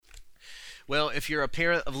Well, if you're a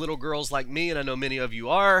parent of little girls like me, and I know many of you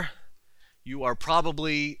are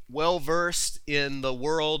probably well versed in the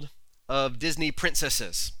world of Disney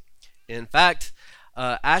princesses. In fact,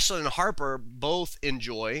 Ashlyn and Harper both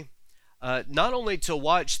enjoy not only to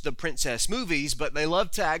watch the princess movies, but they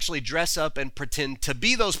love to actually dress up and pretend to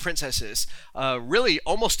be those princesses, really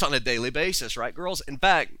almost on a daily basis, right, girls? In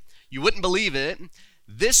fact, you wouldn't believe it.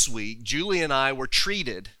 This week, Julie and I were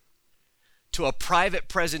treated to a private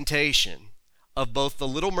presentation of both The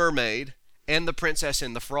Little Mermaid and The Princess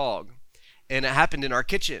and the Frog. And it happened in our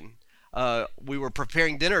kitchen. We were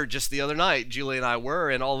preparing dinner just the other night, Julie and I were,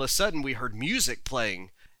 and all of a sudden we heard music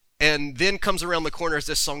playing. And then comes around the corner as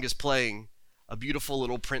this song is playing, a beautiful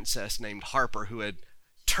little princess named Harper who had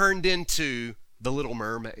turned into the Little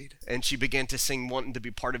Mermaid. And she began to sing Wanting to Be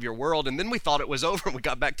Part of Your World. And then we thought it was over and we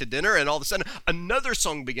got back to dinner and all of a sudden another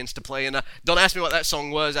song begins to play. And don't ask me what that song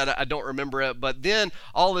was. I don't remember it. But then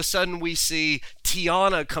all of a sudden we see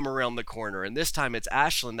Tiana come around the corner. And this time it's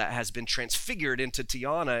Ashlyn that has been transfigured into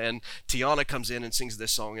Tiana. And Tiana comes in and sings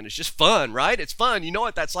this song. And it's just fun, right? It's fun. You know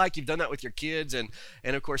what that's like. You've done that with your kids. And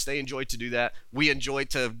of course they enjoy to do that. We enjoy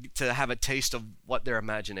to have a taste of what their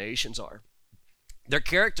imaginations are. Their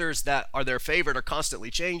characters that are their favorite are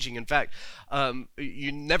constantly changing. In fact,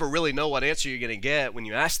 you never really know what answer you're going to get when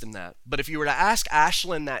you ask them that. But if you were to ask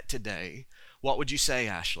Ashlyn that today, what would you say,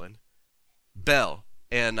 Ashlyn? Belle.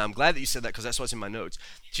 And I'm glad that you said that because that's what's in my notes.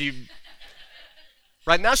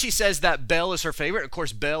 Right now she says that Belle is her favorite. Of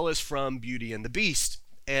course, Belle is from Beauty and the Beast.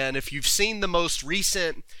 And if you've seen the most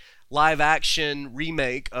recent live-action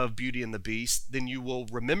remake of Beauty and the Beast, then you will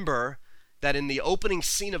remember that in the opening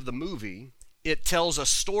scene of the movie, it tells a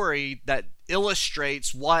story that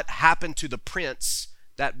illustrates what happened to the prince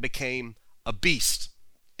that became a beast.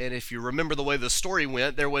 And if you remember the way the story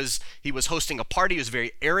went, he was hosting a party. He was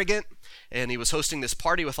very arrogant, and he was hosting this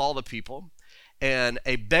party with all the people. And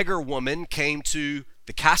a beggar woman came to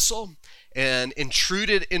the castle and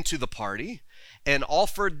intruded into the party and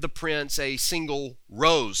offered the prince a single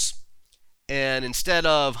rose. And instead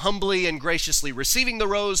of humbly and graciously receiving the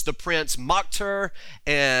rose, the prince mocked her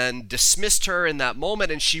and dismissed her in that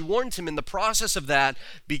moment. And she warned him in the process of that,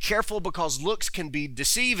 be careful because looks can be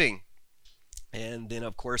deceiving. And then,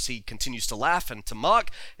 of course, he continues to laugh and to mock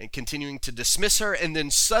and continuing to dismiss her. And then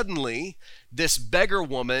suddenly, this beggar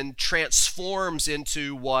woman transforms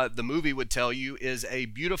into what the movie would tell you is a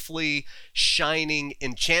beautifully shining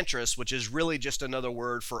enchantress, which is really just another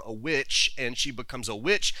word for a witch. And she becomes a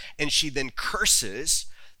witch, and she then curses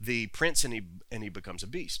the prince, and he becomes a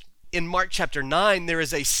beast. In Mark chapter 9, there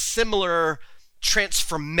is a similar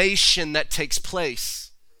transformation that takes place.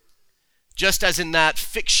 Just as in that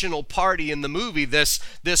fictional party in the movie, this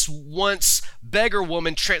once beggar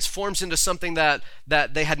woman transforms into something that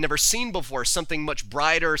they had never seen before, something much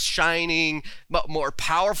brighter, shining, more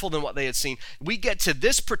powerful than what they had seen. We get to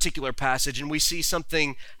this particular passage and we see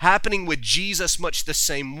something happening with Jesus much the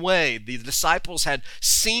same way. The disciples had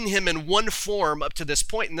seen him in one form up to this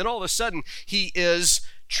point, and then all of a sudden he is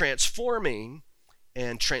transforming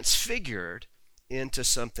and transfigured into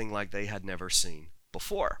something like they had never seen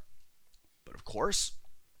before. But of course,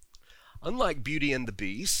 unlike Beauty and the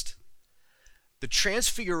Beast, the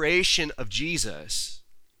transfiguration of Jesus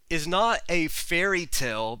is not a fairy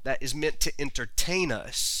tale that is meant to entertain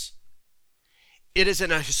us. It is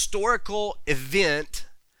a historical event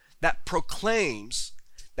that proclaims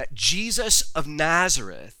that Jesus of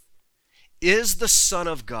Nazareth is the Son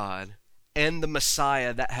of God and the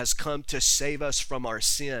Messiah that has come to save us from our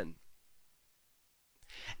sin.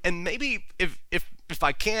 And maybe if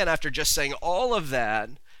I can, after just saying all of that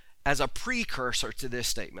as a precursor to this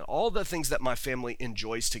statement, all the things that my family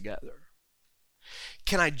enjoys together,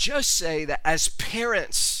 can I just say that as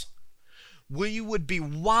parents, we would be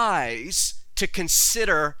wise to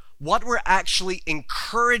consider what we're actually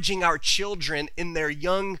encouraging our children in their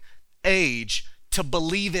young age to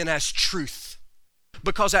believe in as truth.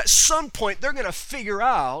 Because at some point, they're going to figure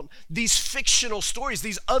out these fictional stories,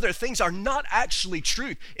 these other things are not actually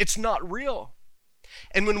truth. It's not real.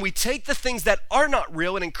 And when we take the things that are not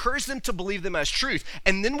real and encourage them to believe them as truth,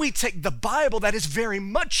 and then we take the Bible that is very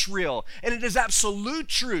much real, and it is absolute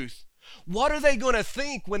truth, what are they going to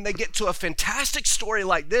think when they get to a fantastic story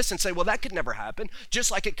like this and say, well, that could never happen, just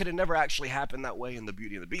like it could have never actually happened that way in the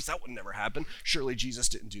Beauty and the Beast. That would never happen. Surely Jesus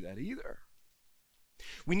didn't do that either.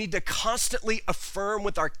 We need to constantly affirm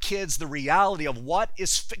with our kids the reality of what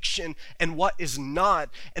is fiction and what is not.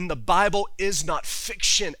 And the Bible is not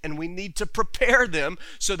fiction. And we need to prepare them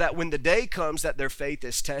so that when the day comes that their faith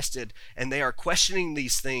is tested and they are questioning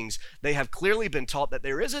these things, they have clearly been taught that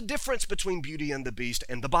there is a difference between Beauty and the Beast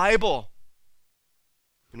and the Bible.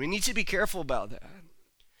 And we need to be careful about that.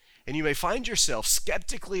 And you may find yourself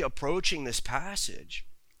skeptically approaching this passage,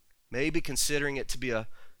 maybe considering it to be a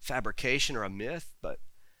fabrication or a myth, but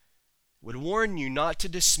would warn you not to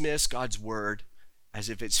dismiss God's word as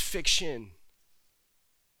if it's fiction,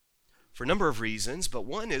 for a number of reasons. But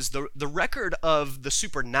one is the record of the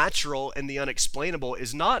supernatural and the unexplainable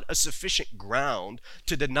is not a sufficient ground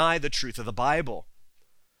to deny the truth of the Bible.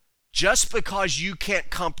 Just because you can't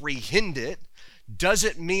comprehend it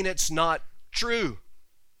doesn't mean it's not true.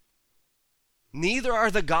 Neither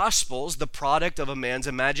are the Gospels the product of a man's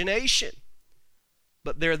imagination,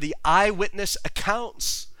 but they're the eyewitness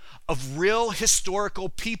accounts of real historical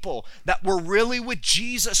people that were really with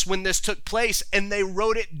Jesus when this took place, and they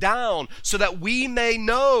wrote it down so that we may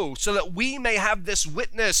know, so that we may have this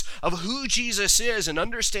witness of who Jesus is and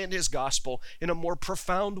understand his gospel in a more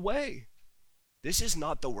profound way. This is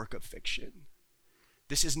not the work of fiction.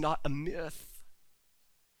 This is not a myth.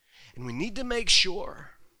 And we need to make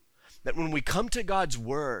sure that when we come to God's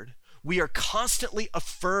word, we are constantly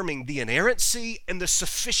affirming the inerrancy and the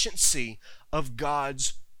sufficiency of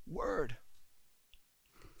God's word.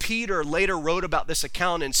 Peter later wrote about this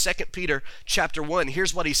account in 2 Peter chapter 1.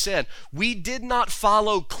 Here's what he said: "We did not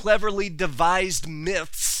follow cleverly devised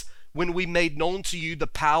myths when we made known to you the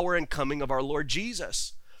power and coming of our Lord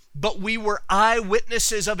Jesus, but we were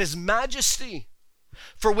eyewitnesses of his majesty.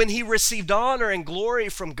 For when he received honor and glory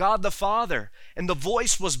from God the Father, and the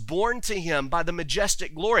voice was borne to him by the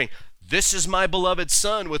majestic glory, 'This is my beloved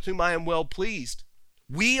Son, with whom I am well pleased,'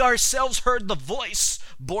 we ourselves heard the voice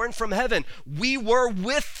born from heaven. We were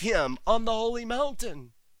with him on the holy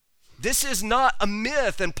mountain." This is not a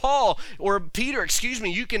myth. And Paul, or Peter,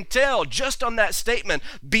 you can tell just on that statement,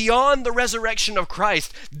 beyond the resurrection of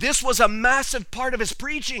Christ, this was a massive part of his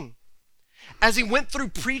preaching. As he went through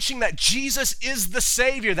preaching that Jesus is the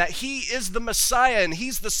Savior, that he is the Messiah, and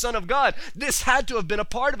he's the Son of God, this had to have been a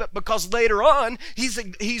part of it, because later on he's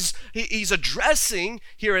addressing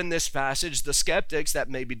here in this passage the skeptics that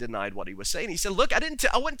maybe denied what he was saying. He said, "Look, I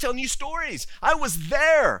wasn't telling you stories. I was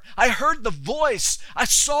there. I heard the voice. I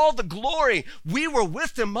saw the glory. We were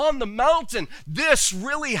with him on the mountain. This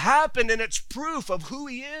really happened, and it's proof of who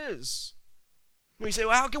he is." We say,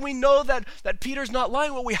 well, how can we know that Peter's not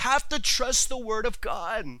lying? Well, we have to trust the word of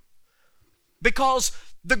God, because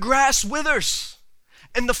the grass withers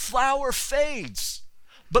and the flower fades,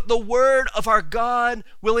 but the word of our God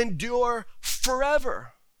will endure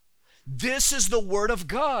forever. This is the word of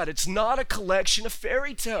God. It's not a collection of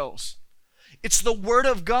fairy tales. It's the word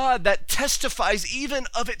of God that testifies even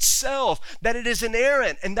of itself, that it is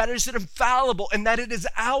inerrant and that it is infallible and that it is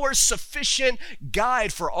our sufficient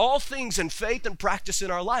guide for all things in faith and practice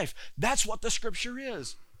in our life. That's what the scripture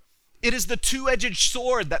is. It is the two-edged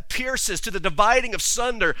sword that pierces to the dividing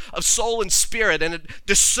asunder of soul and spirit, and it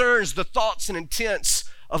discerns the thoughts and intents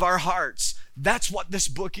of our hearts. That's what this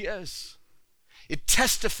book is. It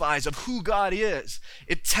testifies of who God is.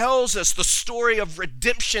 It tells us the story of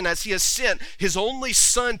redemption as he has sent his only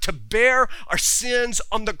Son to bear our sins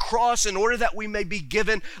on the cross in order that we may be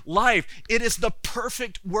given life. It is the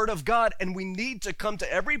perfect word of God, and we need to come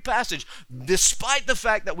to every passage, despite the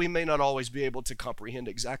fact that we may not always be able to comprehend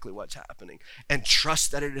exactly what's happening, and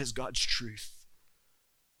trust that it is God's truth.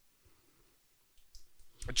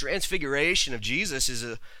 The transfiguration of Jesus is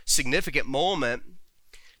a significant moment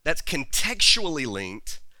that's contextually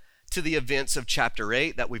linked to the events of chapter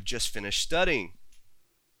 8 that we've just finished studying.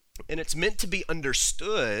 And it's meant to be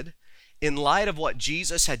understood in light of what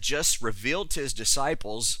Jesus had just revealed to his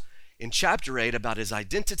disciples in chapter 8 about his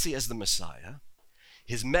identity as the Messiah,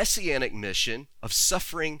 his messianic mission of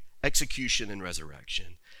suffering, execution, and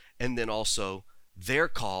resurrection, and then also their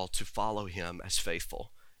call to follow him as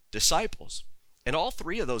faithful disciples. And all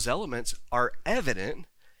three of those elements are evident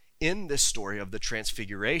in this story of the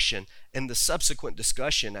transfiguration and the subsequent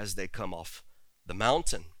discussion as they come off the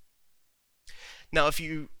mountain. Now, if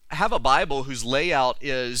you have a Bible whose layout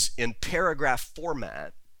is in paragraph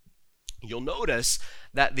format, you'll notice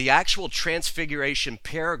that the actual transfiguration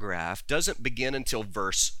paragraph doesn't begin until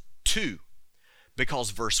verse 2,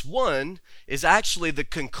 because verse 1 is actually the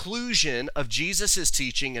conclusion of Jesus'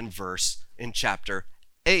 teaching in chapter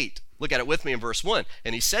 8. Look at it with me in verse 1.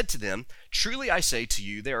 "And he said to them, 'Truly I say to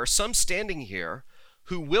you, there are some standing here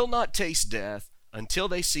who will not taste death until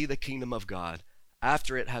they see the kingdom of God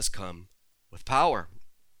after it has come with power.'"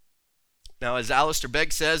 Now, as Alistair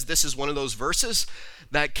Begg says, this is one of those verses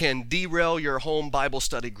that can derail your home Bible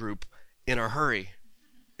study group in a hurry.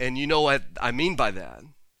 And you know what I mean by that.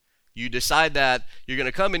 You decide that you're going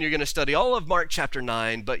to come and you're going to study all of Mark chapter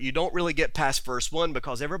 9, but you don't really get past verse 1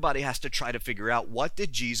 because everybody has to try to figure out what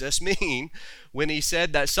did Jesus mean when he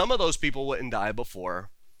said that some of those people wouldn't die before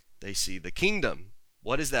they see the kingdom.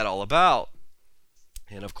 What is that all about?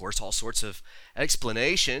 And of course, all sorts of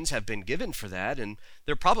explanations have been given for that, and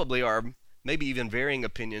there probably are maybe even varying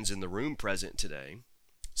opinions in the room present today.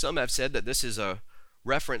 Some have said that this is a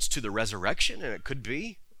reference to the resurrection, and it could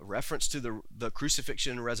be a reference to the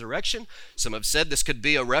crucifixion and resurrection. Some have said this could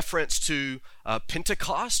be a reference to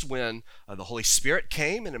Pentecost, when the Holy Spirit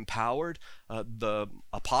came and empowered the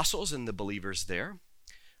apostles and the believers there.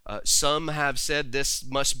 Some have said this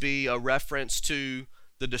must be a reference to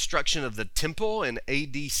the destruction of the temple in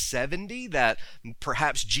AD 70, that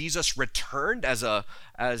perhaps Jesus returned as a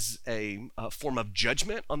form of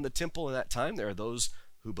judgment on the temple in that time. There are those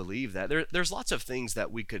who believe that. There's lots of things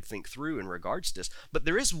that we could think through in regards to this, but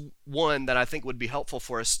there is one that I think would be helpful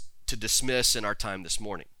for us to dismiss in our time this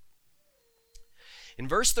morning. In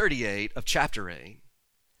verse 38 of chapter 8,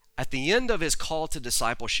 at the end of his call to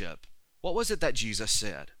discipleship, what was it that Jesus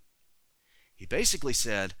said? He basically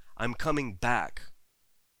said, I'm coming back.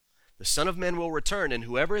 The Son of Man will return, and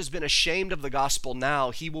whoever has been ashamed of the gospel now,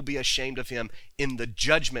 he will be ashamed of him in the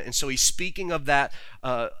judgment. And so he's speaking of that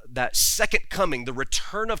second coming, the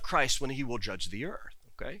return of Christ when he will judge the earth.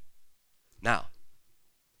 Okay? Now,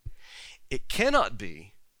 it cannot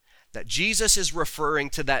be that Jesus is referring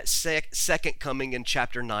to that second coming in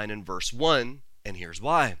chapter 9 and verse 1, and here's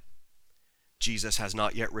why. Jesus has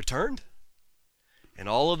not yet returned, and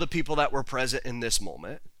all of the people that were present in this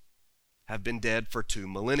moment have been dead for 2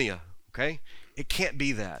 millennia. Okay? It can't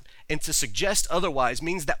be that. And to suggest otherwise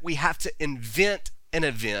means that we have to invent an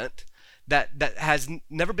event that has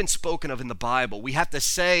never been spoken of in the Bible. We have to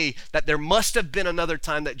say that there must have been another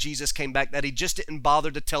time that Jesus came back that he just didn't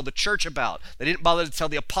bother to tell the church about, that he didn't bother to tell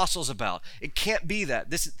the apostles about. It can't be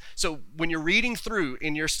that. So when you're reading through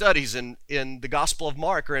in your studies in the Gospel of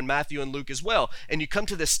Mark or in Matthew and Luke as well, and you come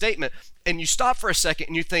to this statement and you stop for a second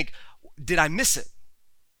and you think, did I miss it?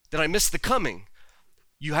 Did I miss the coming?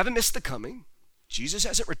 You haven't missed the coming. Jesus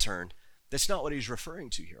hasn't returned. That's not what he's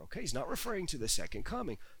referring to here, okay? He's not referring to the second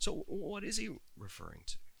coming. So what is he referring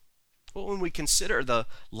to? Well, when we consider the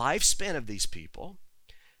lifespan of these people,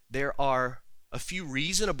 there are a few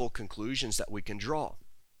reasonable conclusions that we can draw.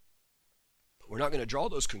 But we're not going to draw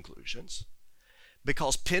those conclusions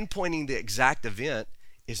because pinpointing the exact event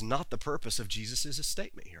is not the purpose of Jesus'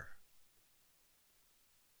 statement here.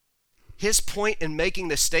 His point in making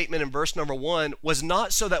this statement in verse number 1 was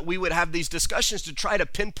not so that we would have these discussions to try to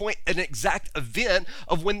pinpoint an exact event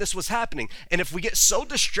of when this was happening. And if we get so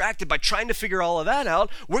distracted by trying to figure all of that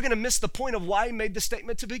out, we're going to miss the point of why he made the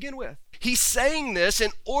statement to begin with. He's saying this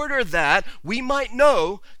in order that we might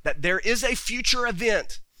know that there is a future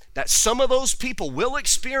event that some of those people will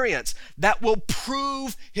experience that will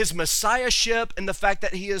prove his messiahship and the fact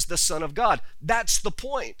that he is the Son of God. That's the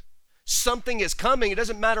point. Something is coming. It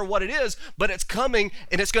doesn't matter what it is, but it's coming,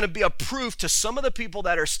 and it's going to be a proof to some of the people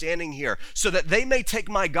that are standing here so that they may take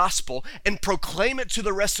my gospel and proclaim it to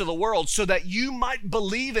the rest of the world so that you might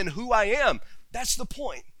believe in who I am. That's the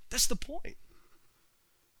point. That's the point.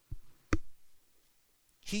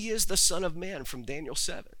 He is the Son of Man from Daniel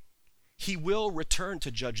 7. He will return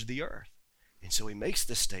to judge the earth. And so he makes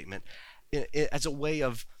this statement as a way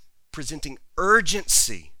of presenting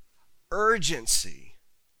urgency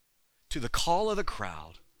to the call of the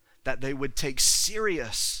crowd, that they would take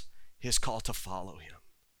serious his call to follow him,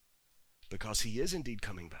 because he is indeed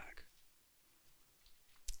coming back.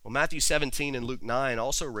 Well, Matthew 17 and Luke 9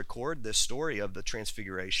 also record this story of the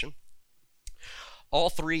transfiguration. All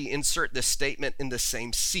three insert this statement in the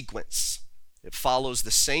same sequence. It follows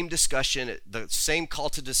the same discussion, the same call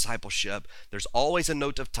to discipleship. There's always a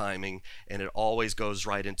note of timing, and it always goes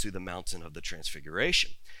right into the mountain of the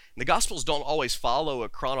transfiguration. And the Gospels don't always follow a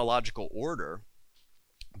chronological order,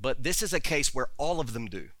 but this is a case where all of them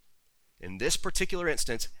do. In this particular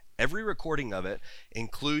instance, every recording of it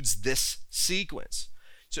includes this sequence.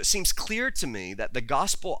 So it seems clear to me that the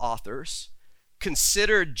Gospel authors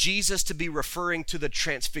considered Jesus to be referring to the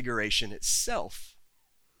transfiguration itself.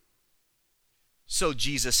 So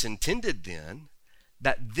Jesus intended then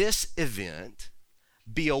that this event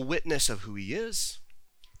be a witness of who he is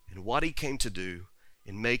and what he came to do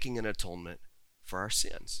in making an atonement for our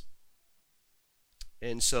sins.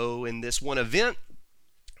 And so in this one event,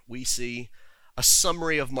 we see a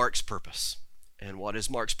summary of Mark's purpose. And what is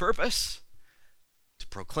Mark's purpose? To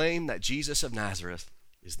proclaim that Jesus of Nazareth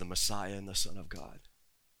is the Messiah and the Son of God,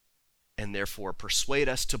 and therefore persuade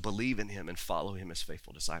us to believe in him and follow him as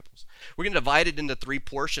faithful disciples. We're going to divide it into three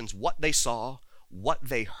portions: what they saw, what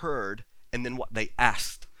they heard, and then what they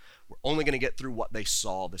asked. We're only going to get through what they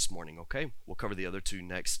saw this morning, okay? We'll cover the other two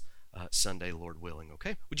next Sunday, Lord willing,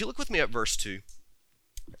 okay? Would you look with me at verse 2?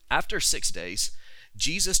 After 6 days,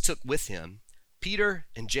 Jesus took with him Peter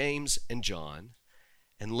and James and John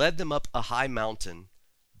and led them up a high mountain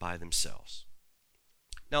by themselves.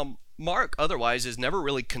 Now, Mark otherwise is never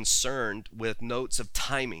really concerned with notes of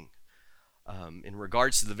timing in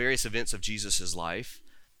regards to the various events of Jesus' life.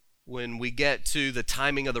 When we get to the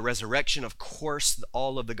timing of the resurrection, of course,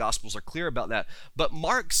 all of the Gospels are clear about that. But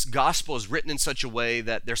Mark's Gospel is written in such a way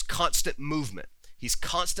that there's constant movement. He's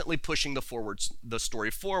constantly pushing the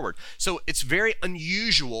story forward. So it's very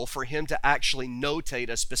unusual for him to actually notate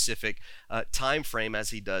a specific time frame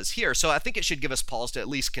as he does here. So I think it should give us pause to at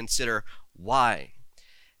least consider why.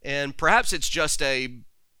 And perhaps it's just a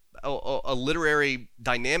literary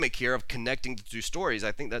dynamic here of connecting the two stories.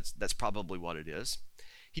 I think that's probably what it is.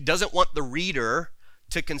 He doesn't want the reader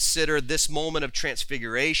to consider this moment of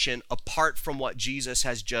transfiguration apart from what Jesus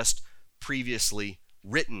has just previously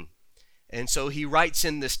written. And so he writes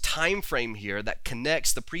in this time frame here that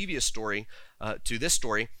connects the previous story to this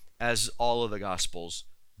story, as all of the Gospels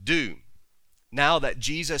do. Now that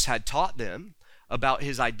Jesus had taught them about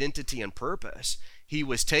his identity and purpose, he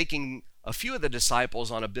was taking a few of the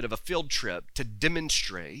disciples on a bit of a field trip to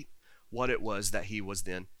demonstrate what it was that he was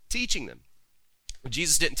then teaching them.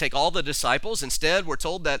 Jesus didn't take all the disciples. Instead, we're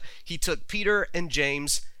told that he took Peter and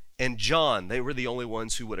James and John. They were the only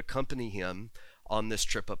ones who would accompany him on this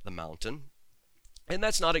trip up the mountain. And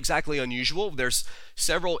that's not exactly unusual. There's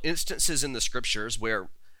several instances in the scriptures where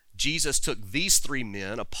Jesus took these three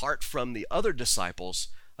men apart from the other disciples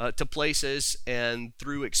to places and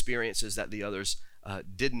through experiences that the others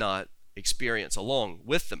did not experience along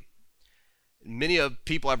with them. Many of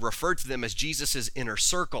people have referred to them as Jesus' inner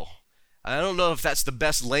circle. I don't know if that's the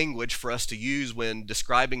best language for us to use when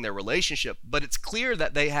describing their relationship, but it's clear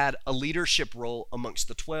that they had a leadership role amongst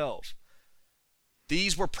the 12.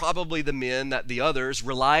 These were probably the men that the others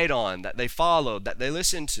relied on, that they followed, that they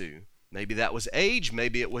listened to. Maybe that was age,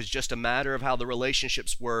 maybe it was just a matter of how the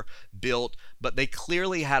relationships were built, but they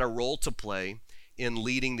clearly had a role to play in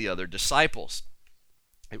leading the other disciples.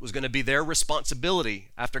 It was going to be their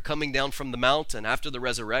responsibility after coming down from the mountain, after the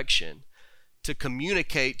resurrection, to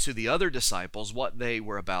communicate to the other disciples what they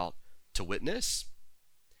were about to witness.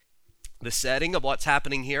 The setting of what's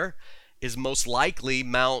happening here is most likely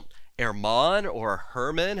Mount Hermon or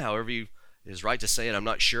Hermon, however it is right to say it, I'm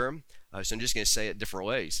not sure. So I'm just going to say it different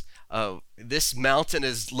ways. This mountain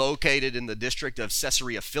is located in the district of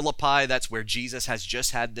Caesarea Philippi. That's where Jesus has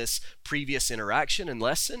just had this previous interaction and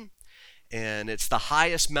lesson. And it's the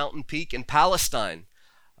highest mountain peak in Palestine.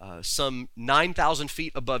 Some 9,000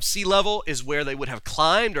 feet above sea level is where they would have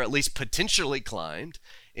climbed, or at least potentially climbed,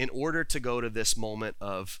 in order to go to this moment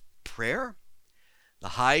of prayer. The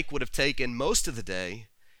hike would have taken most of the day,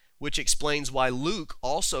 which explains why Luke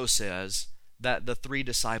also says that the three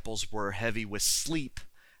disciples were heavy with sleep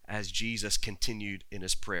as Jesus continued in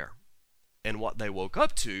his prayer. And what they woke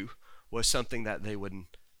up to was something that they would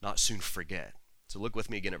not soon forget. So look with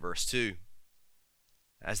me again at verse 2.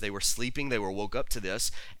 As they were sleeping, they were woke up to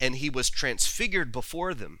this, and he was transfigured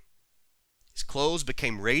before them. His clothes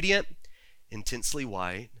became radiant, intensely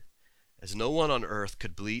white, as no one on earth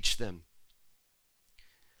could bleach them.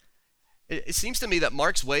 It seems to me that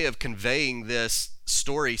Mark's way of conveying this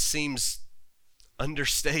story seems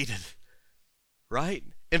understated, right?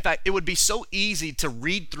 In fact, it would be so easy to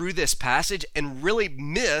read through this passage and really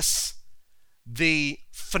miss the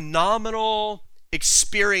phenomenal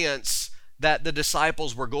experience that the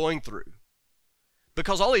disciples were going through.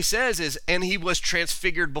 Because all he says is, and he was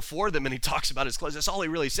transfigured before them, and he talks about his clothes. That's all he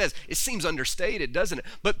really says. It seems understated, doesn't it?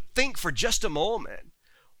 But think for just a moment.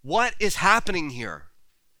 What is happening here?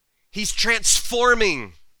 He's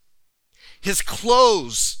transforming. His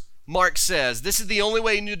clothes, Mark says, this is the only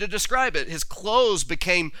way he knew to describe it. His clothes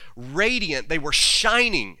became radiant. They were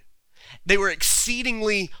shining. They were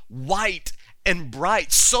exceedingly white and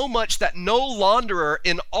bright, so much that no launderer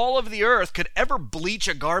in all of the earth could ever bleach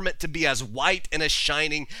a garment to be as white and as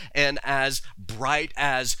shining and as bright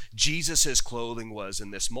as Jesus' clothing was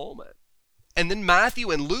in this moment. And then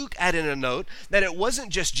Matthew and Luke add in a note that it wasn't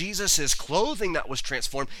just Jesus' clothing that was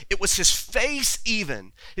transformed, it was his face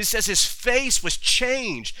even. It says his face was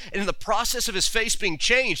changed. And in the process of his face being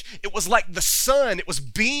changed, it was like the sun. It was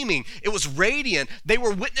beaming. It was radiant. They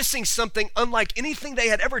were witnessing something unlike anything they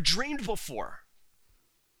had ever dreamed before.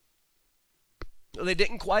 They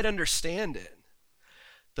didn't quite understand it.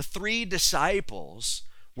 The three disciples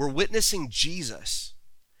were witnessing Jesus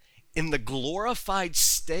in the glorified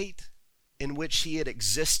state in which he had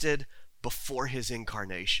existed before his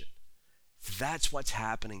incarnation. That's what's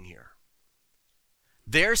happening here.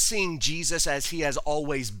 They're seeing Jesus as he has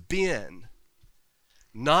always been,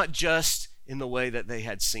 not just in the way that they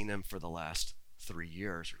had seen him for the last 3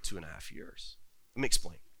 years or 2.5 years. Let me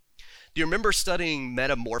explain. Do you remember studying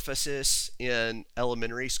metamorphosis in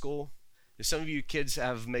elementary school? Some of you kids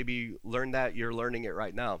have maybe learned that. You're learning it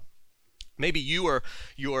right now. Maybe you or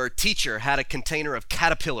your teacher had a container of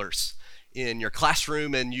caterpillars in your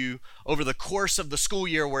classroom, and you, over the course of the school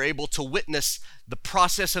year, were able to witness the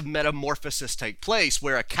process of metamorphosis take place,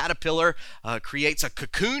 where a caterpillar creates a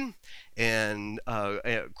cocoon and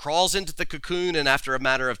crawls into the cocoon, and after a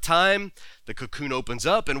matter of time, the cocoon opens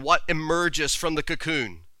up, and what emerges from the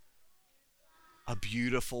cocoon? A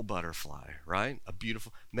beautiful butterfly, right?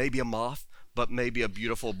 Maybe a moth, but maybe a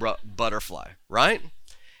beautiful butterfly, right?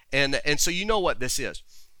 And so you know what this is.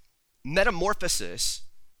 Metamorphosis,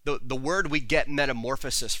 the word we get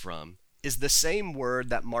metamorphosis from, is the same word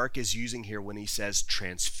that Mark is using here when he says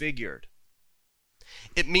transfigured.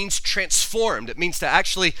 It means transformed. It means to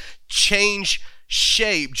actually change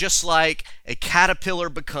shape, just like a caterpillar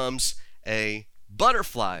becomes a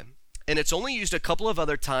butterfly. And it's only used a couple of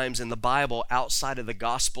other times in the Bible outside of the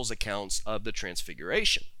Gospels accounts of the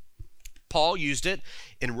Transfiguration. Paul used it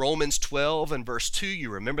in Romans 12 and verse 2. You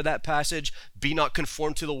remember that passage? Be not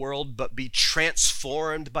conformed to the world, but be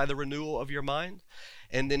transformed by the renewal of your mind.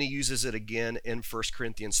 And then he uses it again in 1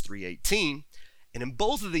 Corinthians 3:18. And in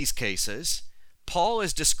both of these cases, Paul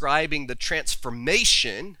is describing the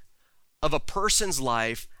transformation of a person's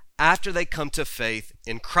life after they come to faith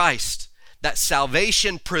in Christ. That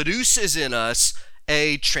salvation produces in us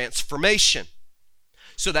a transformation.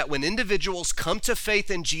 So that when individuals come to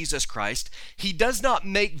faith in Jesus Christ, he does not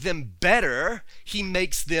make them better, he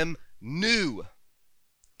makes them new.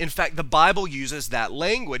 In fact, the Bible uses that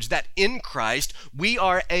language, that in Christ we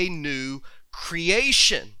are a new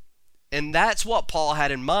creation. And that's what Paul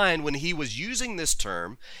had in mind when he was using this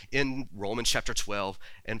term in Romans chapter 12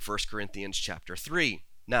 and 1 Corinthians chapter 3.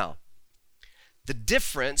 Now, the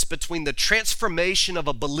difference between the transformation of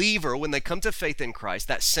a believer when they come to faith in Christ,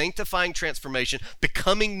 that sanctifying transformation,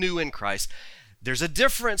 becoming new in Christ, there's a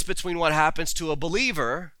difference between what happens to a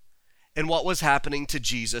believer and what was happening to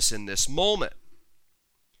Jesus in this moment.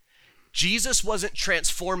 Jesus wasn't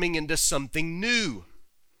transforming into something new.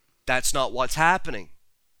 That's not what's happening.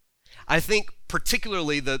 I think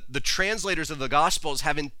particularly the translators of the Gospels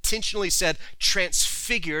have intentionally said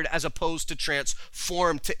transfigured as opposed to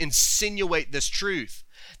transformed to insinuate this truth,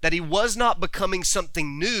 that he was not becoming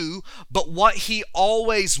something new, but what he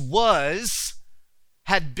always was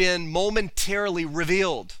had been momentarily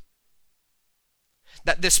revealed.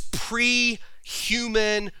 That this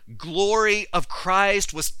pre-human glory of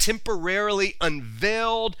Christ was temporarily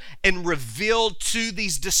unveiled and revealed to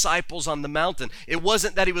these disciples on the mountain. It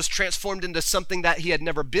wasn't that he was transformed into something that he had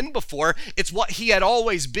never been before. It's what he had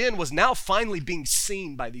always been was now finally being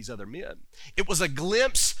seen by these other men. It was a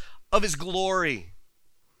glimpse of his glory.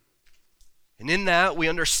 And in that, we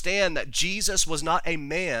understand that Jesus was not a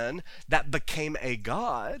man that became a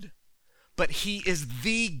God, but he is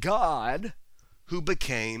the God who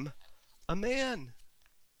became a man.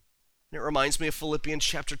 And it reminds me of Philippians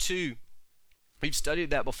chapter 2. We've studied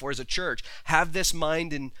that before as a church. Have this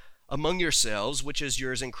mind among yourselves, which is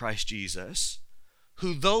yours in Christ Jesus,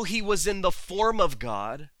 who though he was in the form of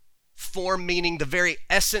God, form meaning the very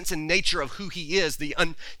essence and nature of who he is, the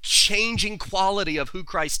unchanging quality of who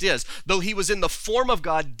Christ is, though he was in the form of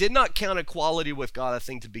God, did not count equality with God a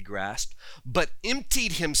thing to be grasped, but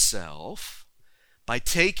emptied himself by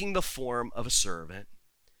taking the form of a servant,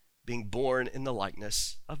 being born in the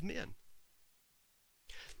likeness of men.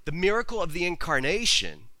 The miracle of the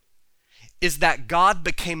incarnation is that God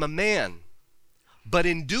became a man, but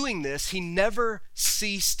in doing this, he never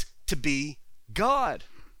ceased to be God.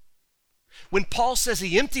 When Paul says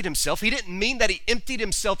he emptied himself, he didn't mean that he emptied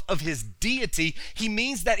himself of his deity. He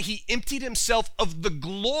means that he emptied himself of the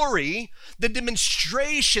glory, the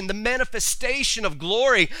demonstration, the manifestation of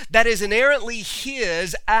glory that is inherently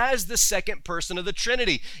his as the second person of the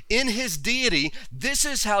Trinity. In his deity, this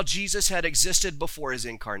is how Jesus had existed before his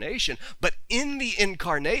incarnation. But in the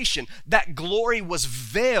incarnation, that glory was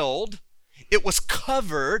veiled. It was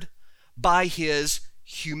covered by his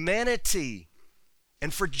humanity.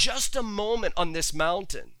 And for just a moment on this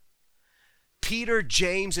mountain, Peter,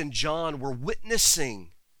 James, and John were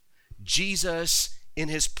witnessing Jesus in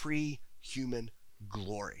his pre-human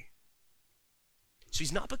glory. So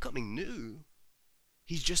he's not becoming new.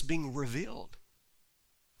 He's just being revealed.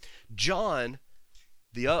 John,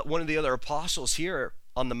 one of the other apostles here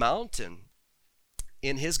on the mountain,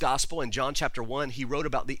 in his gospel, in John chapter 1, he wrote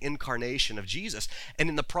about the incarnation of Jesus. And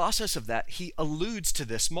in the process of that, he alludes to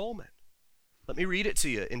this moment. Let me read it to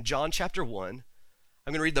you. In John chapter 1,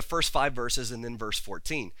 I'm going to read the first 5 verses and then verse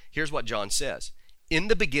 14. Here's what John says. In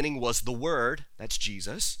the beginning was the Word, that's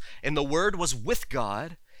Jesus, and the Word was with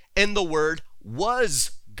God, and the Word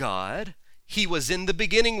was God. He was in the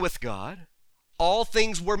beginning with God. All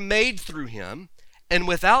things were made through him, and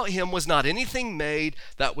without him was not anything made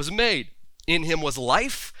that was made. In him was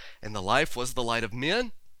life, and the life was the light of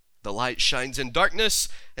men. The light shines in darkness,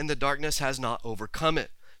 and the darkness has not overcome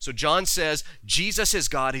it. So John says Jesus is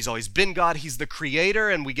God. He's always been God. He's the creator,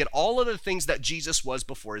 and we get all of the things that Jesus was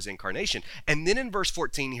before his incarnation. And then in verse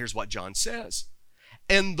 14, here's what John says.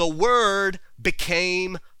 And the Word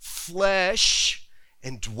became flesh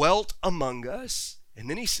and dwelt among us. And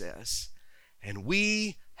then he says, and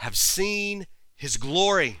we have seen his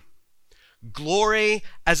glory. Glory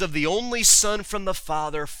as of the only Son from the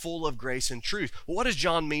Father, full of grace and truth. Well, what does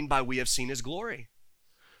John mean by we have seen his glory?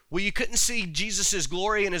 Well, you couldn't see Jesus'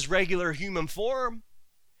 glory in his regular human form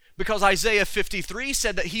because Isaiah 53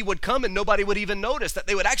 said that he would come and nobody would even notice, that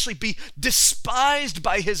they would actually be despised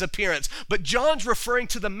by his appearance. But John's referring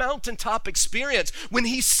to the mountaintop experience when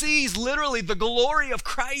he sees literally the glory of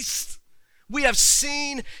Christ. We have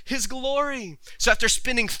seen his glory. So after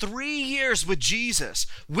spending 3 years with Jesus,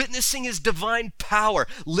 witnessing his divine power,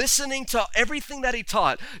 listening to everything that he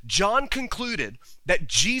taught, John concluded that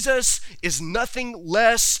Jesus is nothing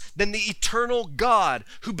less than the eternal God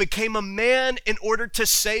who became a man in order to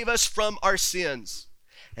save us from our sins.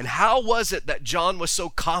 And how was it that John was so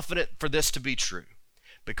confident for this to be true?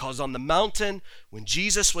 Because on the mountain, when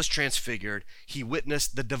Jesus was transfigured, he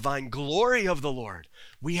witnessed the divine glory of the Lord.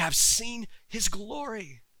 We have seen his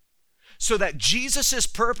glory. So that Jesus'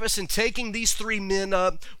 purpose in taking these 3 men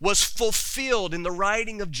up was fulfilled in the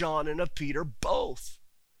writing of John and of Peter both.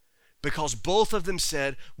 Because both of them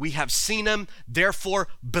said, we have seen him, therefore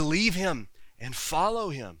believe him and follow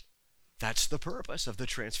him. That's the purpose of the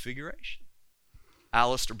transfiguration.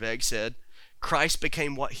 Alistair Begg said, Christ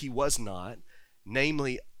became what he was not,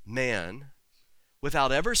 namely man,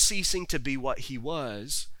 without ever ceasing to be what he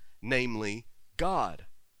was, namely God.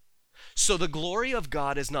 So the glory of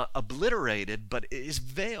God is not obliterated, but it is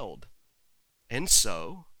veiled. And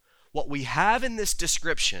so, what we have in this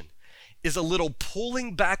description is a little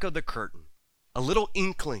pulling back of the curtain, a little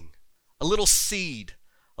inkling, a little seed,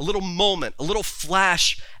 a little moment, a little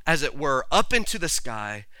flash, as it were, up into the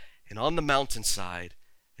sky and on the mountainside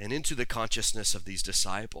and into the consciousness of these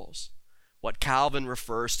disciples. What Calvin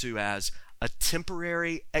refers to as a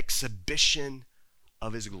temporary exhibition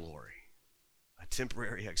of his glory. A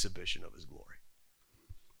temporary exhibition of his glory.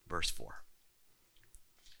 Verse 4.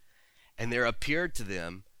 And there appeared to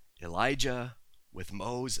them Elijah with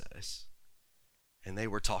Moses, and they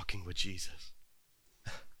were talking with Jesus.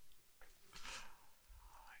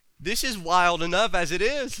 This is wild enough as it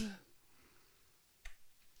is.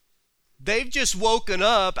 They've just woken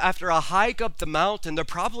up after a hike up the mountain. They're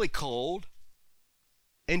probably cold.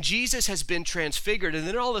 And Jesus has been transfigured. And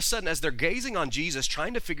then all of a sudden, as they're gazing on Jesus,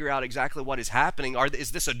 trying to figure out exactly what is happening,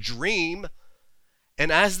 is this a dream?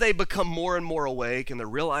 And as they become more and more awake and they're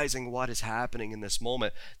realizing what is happening in this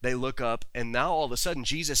moment, they look up and now all of a sudden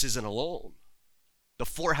Jesus isn't alone. The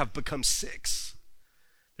 4 have become 6.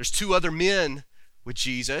 There's 2 other men with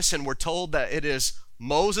Jesus, and we're told that it is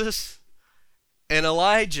Moses and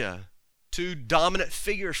Elijah, 2 dominant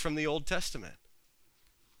figures from the Old Testament.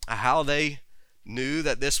 How they knew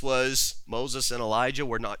that this was Moses and Elijah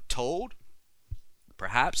were not told.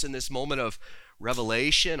 Perhaps in this moment of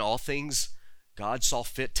revelation, all things God saw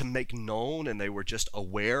fit to make known, and they were just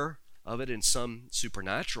aware of it in some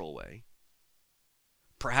supernatural way.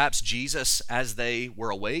 Perhaps Jesus, as they were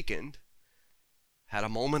awakened, had a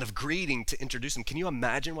moment of greeting to introduce them. Can you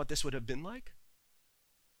imagine what this would have been like?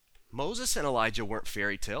 Moses and Elijah weren't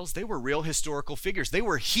fairy tales. They were real historical figures. They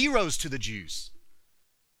were heroes to the Jews.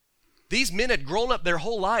 These men had grown up their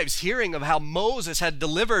whole lives hearing of how Moses had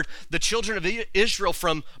delivered the children of Israel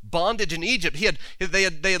from bondage in Egypt. They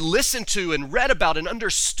had listened to and read about and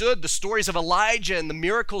understood the stories of Elijah and the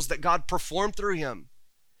miracles that God performed through him.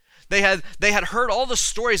 They had heard all the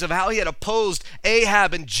stories of how he had opposed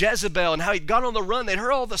Ahab and Jezebel and how he'd gone on the run. They'd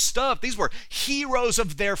heard all the stuff. These were heroes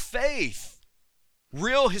of their faith.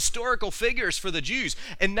 Real historical figures for the Jews.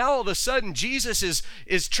 And now all of a sudden Jesus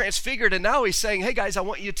is transfigured, and now he's saying, hey guys, I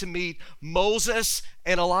want you to meet Moses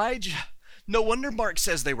and Elijah. No wonder Mark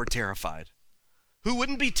says they were terrified. Who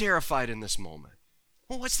wouldn't be terrified in this moment?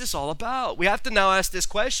 Well, what's this all about? We have to now ask this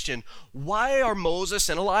question. Why are Moses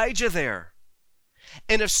and Elijah there?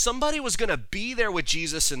 And if somebody was going to be there with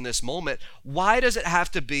Jesus in this moment, why does it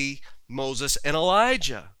have to be Moses and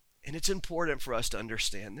Elijah? And it's important for us to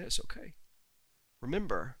understand this, okay?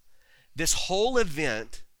 Remember, this whole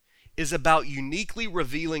event is about uniquely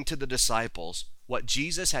revealing to the disciples what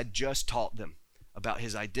Jesus had just taught them about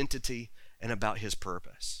his identity and about his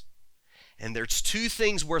purpose. And there's two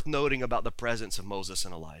things worth noting about the presence of Moses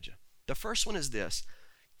and Elijah. The first one is this.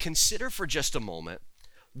 Consider for just a moment,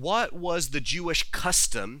 what was the Jewish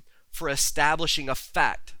custom for establishing a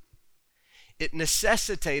fact? It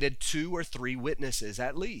necessitated 2 or 3 witnesses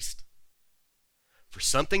at least. For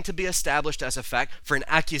something to be established as a fact, for an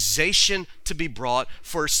accusation to be brought,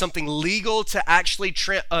 for something legal to actually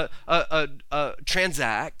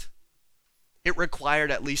transact, it required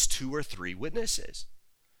at least 2 or 3 witnesses.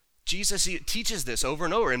 Jesus teaches this over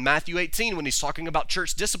and over in Matthew 18 when he's talking about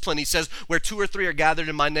church discipline. He says, where 2 or 3 are gathered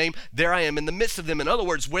in my name, there I am in the midst of them. In other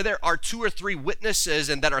words, where there are 2 or 3 witnesses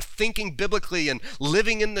and that are thinking biblically and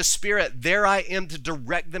living in the Spirit, there I am to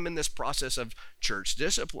direct them in this process of church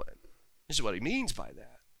discipline. This is what he means by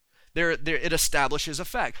that. It establishes a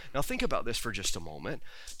fact. Now think about this for just a moment.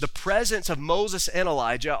 The presence of Moses and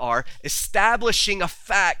Elijah are establishing a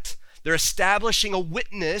fact. They're establishing a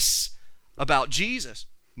witness about Jesus.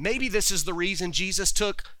 Maybe this is the reason Jesus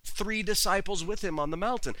took 3 disciples with him on the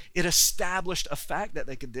mountain. It established a fact that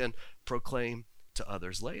they could then proclaim to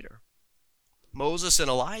others later. Moses and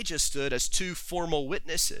Elijah stood as 2 formal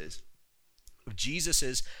witnesses of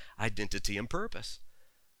Jesus' identity and purpose.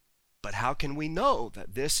 But how can we know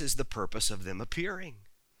that this is the purpose of them appearing?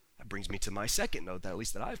 That brings me to my second note, at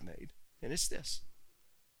least that I've made, and it's this.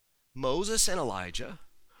 Moses and Elijah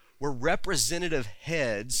were representative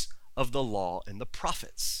heads of the law and the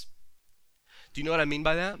prophets. Do you know what I mean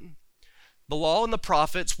by that? The law and the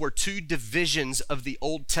prophets were 2 divisions of the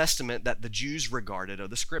Old Testament that the Jews regarded of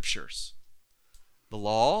the scriptures. The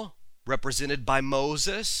law, represented by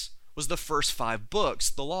Moses, was the first 5 books,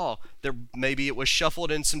 the law. Maybe it was shuffled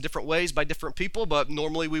in some different ways by different people, but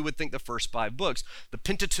normally we would think the first 5 books. The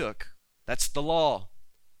Pentateuch, that's the law.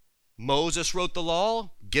 Moses wrote the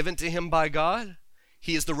law, given to him by God.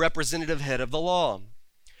 He is the representative head of the law.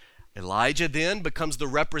 Elijah then becomes the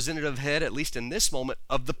representative head, at least in this moment,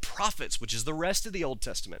 of the prophets, which is the rest of the Old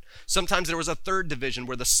Testament. Sometimes there was a 3rd division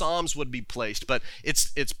where the Psalms would be placed, but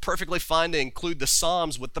it's perfectly fine to include the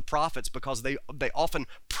Psalms with the prophets because they often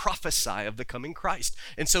prophesy of the coming Christ.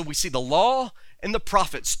 And so we see the law and the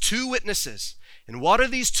prophets, 2 witnesses. And what are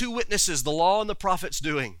these 2 witnesses, the law and the prophets,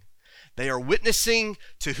 doing? They are witnessing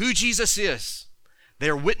to who Jesus is. They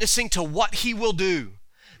are witnessing to what he will do.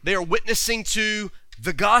 They are witnessing to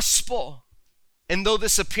the gospel. And though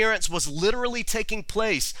this appearance was literally taking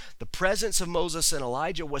place, the presence of Moses and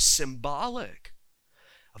Elijah was symbolic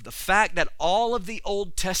of the fact that all of the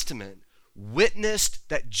Old Testament witnessed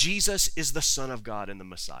that Jesus is the Son of God and the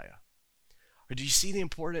Messiah. Or do you see the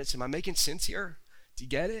importance? Am I making sense here? Do you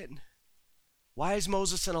get it? Why is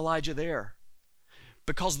Moses and Elijah there?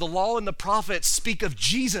 Because the law and the prophets speak of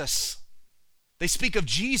Jesus. They speak of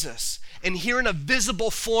Jesus. And here in a visible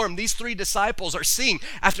form, these 3 disciples are seeing,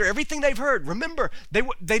 after everything they've heard, remember, they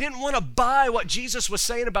didn't want to buy what Jesus was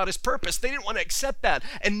saying about his purpose. They didn't want to accept that.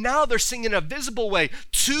 And now they're seeing in a visible way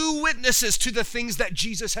 2 witnesses to the things that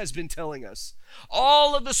Jesus has been telling us.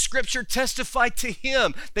 All of the scripture testify to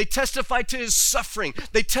him. They testify to his suffering.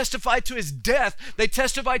 They testify to his death. They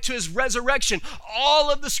testify to his resurrection. All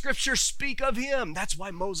of the scriptures speak of him. That's why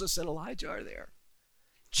Moses and Elijah are there.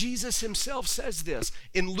 Jesus himself says this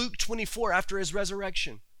in Luke 24 after his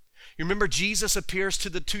resurrection. You remember Jesus appears to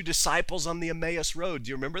the 2 disciples on the Emmaus Road.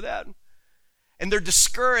 Do you remember that? And they're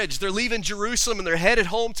discouraged. They're leaving Jerusalem and they're headed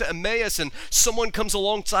home to Emmaus, and someone comes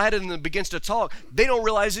alongside and begins to talk. They don't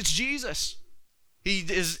realize it's Jesus. He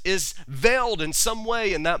is veiled in some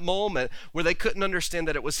way in that moment where they couldn't understand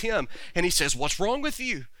that it was him. And he says, "What's wrong with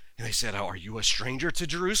you?" And they said, "Are you a stranger to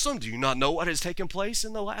Jerusalem? Do you not know what has taken place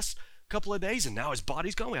in the last couple of days, and now his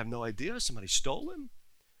body's gone? We have no idea. Somebody stole him."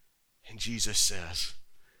 And Jesus says,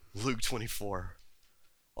 Luke 24,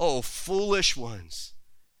 "Oh, foolish ones,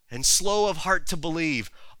 and slow of heart to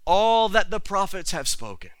believe all that the prophets have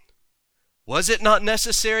spoken. Was it not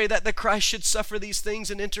necessary that the Christ should suffer these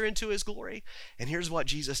things and enter into his glory?" And here's what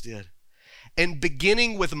Jesus did. "And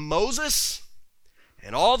beginning with Moses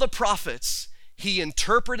and all the prophets, he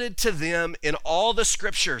interpreted to them in all the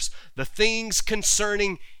scriptures the things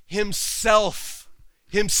concerning himself.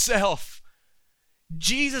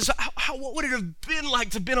 Jesus, what would it have been like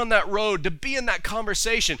to have been on that road, to be in that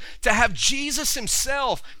conversation, to have Jesus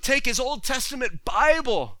himself take his Old Testament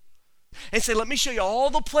Bible and say, "Let me show you all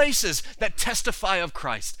the places that testify of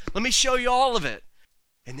Christ. Let me show you all of it."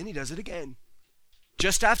 And then he does it again.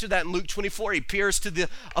 Just after that, in Luke 24, he appears to the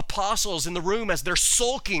apostles in the room as they're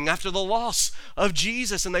sulking after the loss of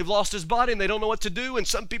Jesus, and they've lost his body and they don't know what to do, and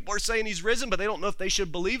some people are saying he's risen, but they don't know if they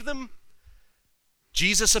should believe them.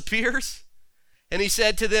 Jesus appears, and he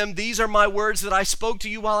said to them, "These are my words that I spoke to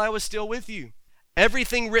you while I was still with you.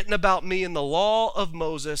 Everything written about me in the law of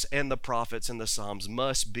Moses and the prophets and the Psalms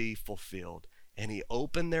must be fulfilled." And he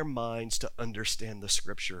opened their minds to understand the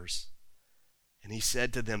scriptures. And he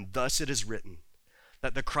said to them, "Thus it is written,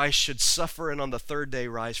 that the Christ should suffer and on the third day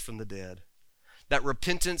rise from the dead, that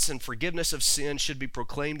repentance and forgiveness of sin should be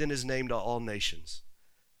proclaimed in his name to all nations,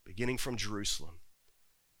 beginning from Jerusalem.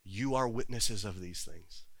 You are witnesses of these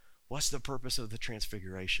things." What's the purpose of the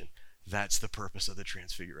transfiguration? That's the purpose of the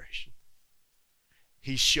transfiguration.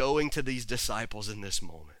 He's showing to these disciples in this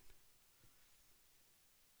moment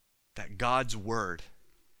that God's word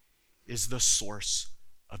is the source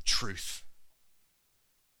of truth.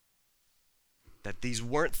 That these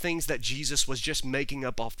weren't things that Jesus was just making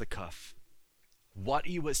up off the cuff. What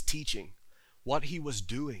he was teaching, what he was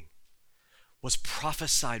doing, was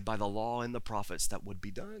prophesied by the law and the prophets that would be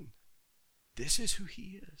done. This is who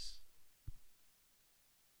he is.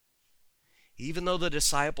 Even though the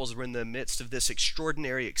disciples were in the midst of this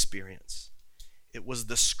extraordinary experience, it was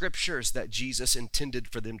the scriptures that Jesus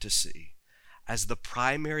intended for them to see as the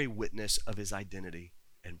primary witness of his identity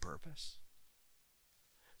and purpose.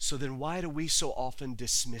 So then why do we so often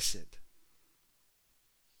dismiss it?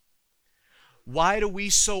 Why do we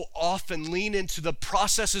so often lean into the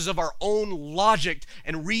processes of our own logic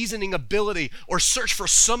and reasoning ability, or search for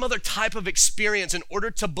some other type of experience in order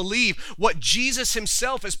to believe what Jesus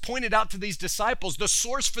himself has pointed out to these disciples? The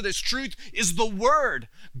source for this truth is the Word.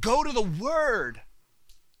 Go to the Word.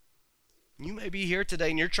 You may be here today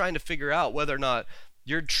and you're trying to figure out whether or not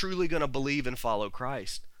you're truly going to believe and follow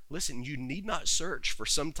Christ. Listen, you need not search for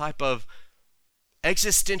some type of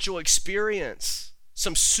existential experience,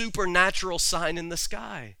 some supernatural sign in the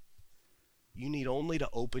sky. You need only to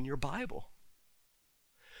open your Bible,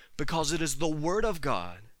 because it is the Word of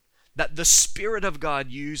God that the Spirit of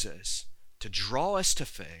God uses to draw us to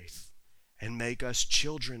faith and make us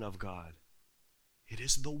children of God. It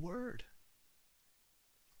is the Word.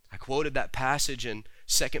 I quoted that passage in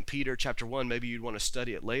 2 Peter chapter 1. Maybe you'd want to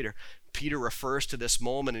study it later. Peter refers to this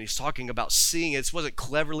moment, and he's talking about seeing. It wasn't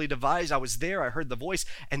cleverly devised. I was there. I heard the voice.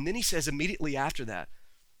 And then he says immediately after that,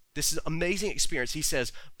 this is an amazing experience. He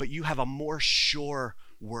says, "But you have a more sure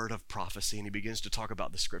word of prophecy." And he begins to talk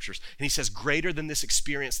about the scriptures. And he says, "Greater than this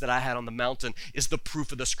experience that I had on the mountain is the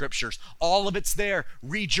proof of the scriptures." All of it's there.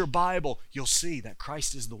 Read your Bible. You'll see that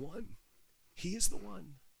Christ is the one. He is the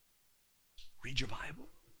one. Read your Bible.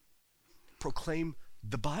 Proclaim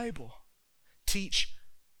the Bible. Teach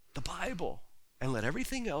the Bible. And let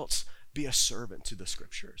everything else be a servant to the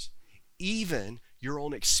scriptures, even your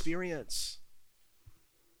own experience.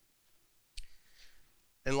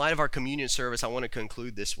 In light of our communion service, I want to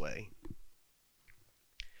conclude this way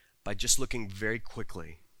by just looking very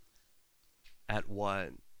quickly at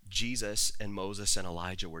what Jesus and Moses and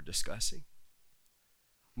Elijah were discussing.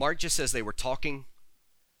 Mark just says they were talking.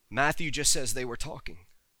 Matthew just says they were talking.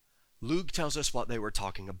 Luke tells us what they were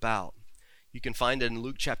talking about. You can find it in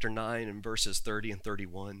Luke chapter 9 and verses 30 and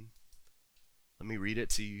 31. Let me read it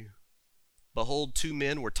to you. "Behold, two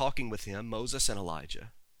men were talking with him, Moses and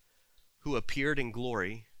Elijah, who appeared in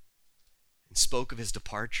glory and spoke of his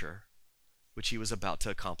departure, which he was about to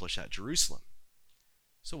accomplish at Jerusalem."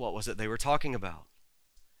 So what was it they were talking about?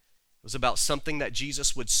 It was about something that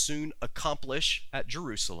Jesus would soon accomplish at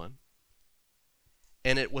Jerusalem,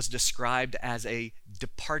 and it was described as a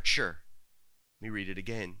departure. Let me read it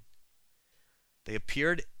again. They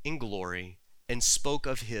appeared in glory and spoke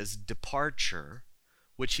of his departure,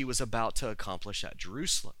 which he was about to accomplish at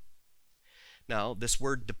Jerusalem. Now, this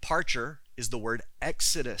word departure is the word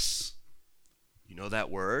exodus. You know that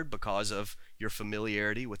word because of your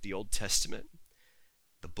familiarity with the Old Testament.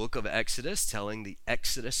 The book of Exodus telling the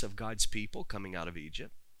exodus of God's people coming out of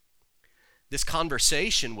Egypt. This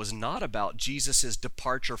conversation was not about Jesus'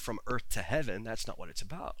 departure from earth to heaven. That's not what it's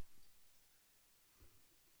about.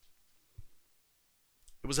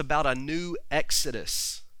 It was about a new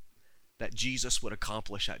exodus that Jesus would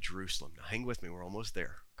accomplish at Jerusalem. Now hang with me, we're almost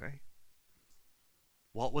there, okay?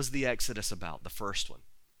 What was the exodus about, the first one?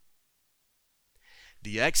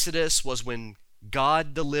 The exodus was when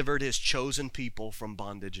God delivered his chosen people from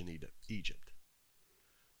bondage in Egypt.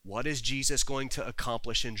 What is Jesus going to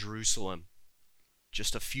accomplish in Jerusalem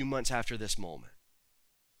just a few months after this moment?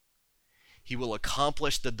 He will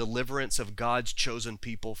accomplish the deliverance of God's chosen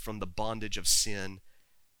people from the bondage of sin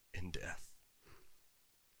and death.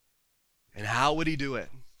 And how would he do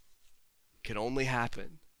it? can only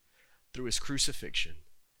happen through his crucifixion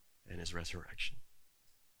and his resurrection.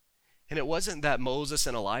 And it wasn't that Moses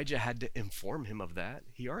and Elijah had to inform him of that.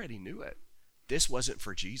 He already knew it. This wasn't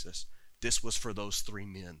for Jesus. This was for those three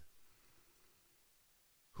men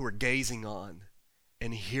who are gazing on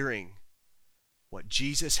and hearing what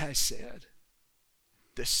Jesus has said.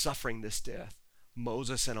 This suffering, this death.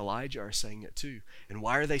 Moses and Elijah are saying it too. And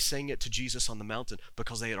why are they saying it to Jesus on the mountain?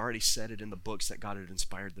 Because they had already said it in the books that God had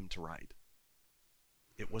inspired them to write.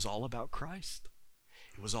 It was all about Christ.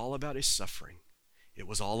 It was all about his suffering. It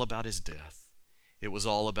was all about his death. It was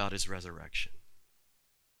all about his resurrection.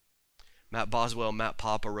 Matt Boswell, Matt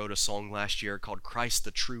Papa wrote a song last year called Christ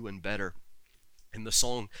the True and Better. In the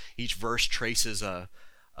song, each verse traces a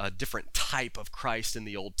different type of Christ in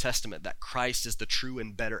the Old Testament. That Christ is the true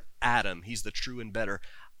and better Adam. He's the true and better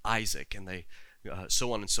Isaac. And they,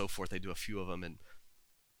 so on and so forth. They do a few of them. And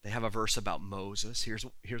they have a verse about Moses. Here's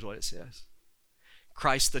what it says.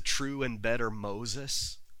 Christ the true and better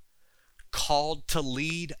Moses, called to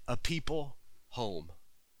lead a people home,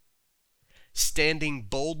 standing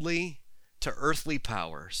boldly to earthly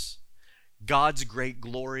powers, God's great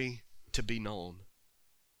glory to be known.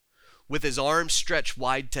 With his arms stretched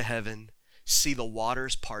wide to heaven, see the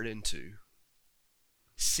waters part in two.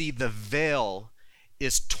 See, the veil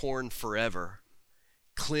is torn forever.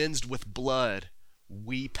 Cleansed with blood,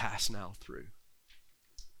 we pass now through.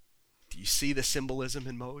 Do you see the symbolism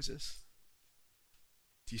in Moses?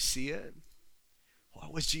 Do you see it?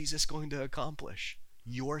 What was Jesus going to accomplish?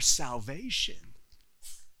 Your salvation.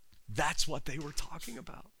 That's what they were talking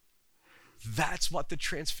about. That's what the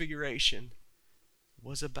transfiguration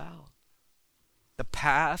was about. The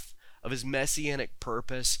path of his messianic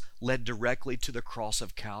purpose led directly to the cross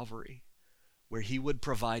of Calvary, where he would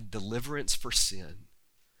provide deliverance for sin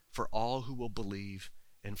for all who will believe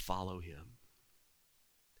and follow him.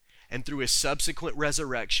 And through his subsequent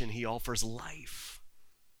resurrection, he offers life,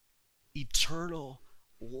 eternal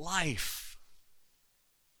life,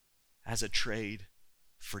 as a trade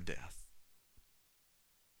for death.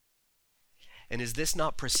 And is this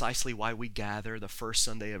not precisely why we gather the first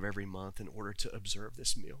Sunday of every month in order to observe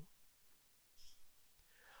this meal?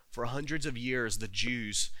 For hundreds of years, the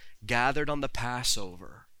Jews gathered on the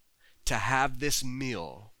Passover to have this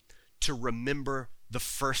meal to remember the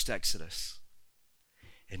first Exodus.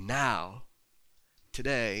 And now,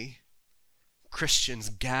 today, Christians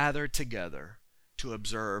gather together to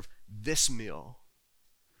observe this meal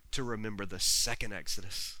to remember the second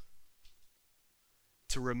Exodus,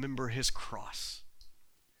 to remember his cross,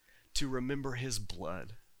 to remember his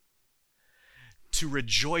blood, to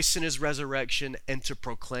rejoice in his resurrection, and to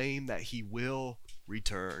proclaim that he will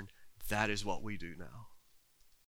return. That is what we do now.